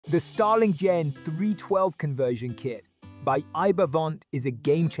The Starlink Gen 312 conversion kit by Ybervont is a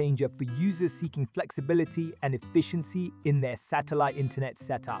game-changer for users seeking flexibility and efficiency in their satellite internet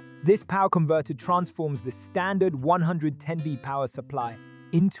setup. This power converter transforms the standard 110V power supply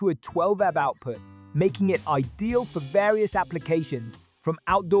into a 12 amp output, making it ideal for various applications, from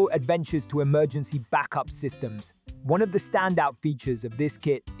outdoor adventures to emergency backup systems. One of the standout features of this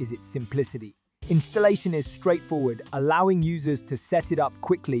kit is its simplicity. Installation is straightforward, allowing users to set it up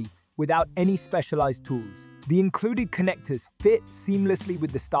quickly without any specialized tools. The included connectors fit seamlessly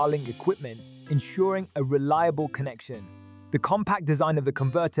with the Starlink equipment, ensuring a reliable connection. The compact design of the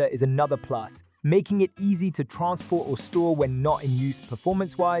converter is another plus, making it easy to transport or store when not in use.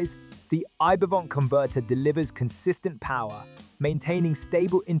 Performance-wise, the Ybervont converter delivers consistent power, maintaining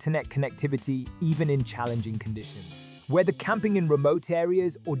stable internet connectivity even in challenging conditions. Whether camping in remote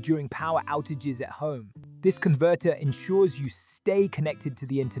areas or during power outages at home, this converter ensures you stay connected to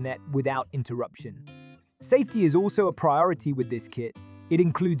the internet without interruption. Safety is also a priority with this kit. It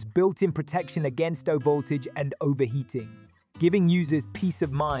includes built-in protection against overvoltage and overheating, giving users peace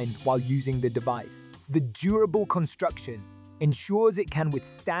of mind while using the device. The durable construction ensures it can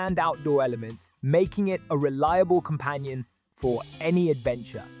withstand outdoor elements, making it a reliable companion for any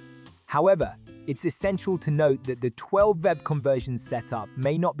adventure. However, it's essential to note that the 12V conversion setup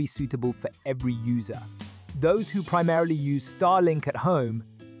may not be suitable for every user. Those who primarily use Starlink at home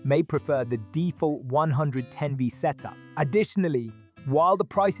may prefer the default 110V setup. Additionally, while the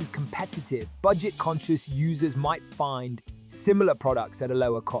price is competitive, budget-conscious users might find similar products at a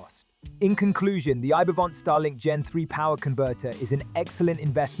lower cost. In conclusion, the Ybervont Starlink Gen 3 power converter is an excellent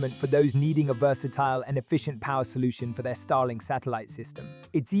investment for those needing a versatile and efficient power solution for their Starlink satellite system.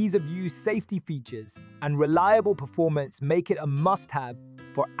 Its ease of use, safety features, and reliable performance make it a must-have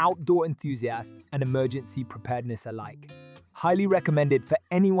for outdoor enthusiasts and emergency preparedness alike. Highly recommended for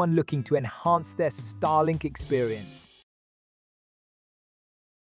anyone looking to enhance their Starlink experience.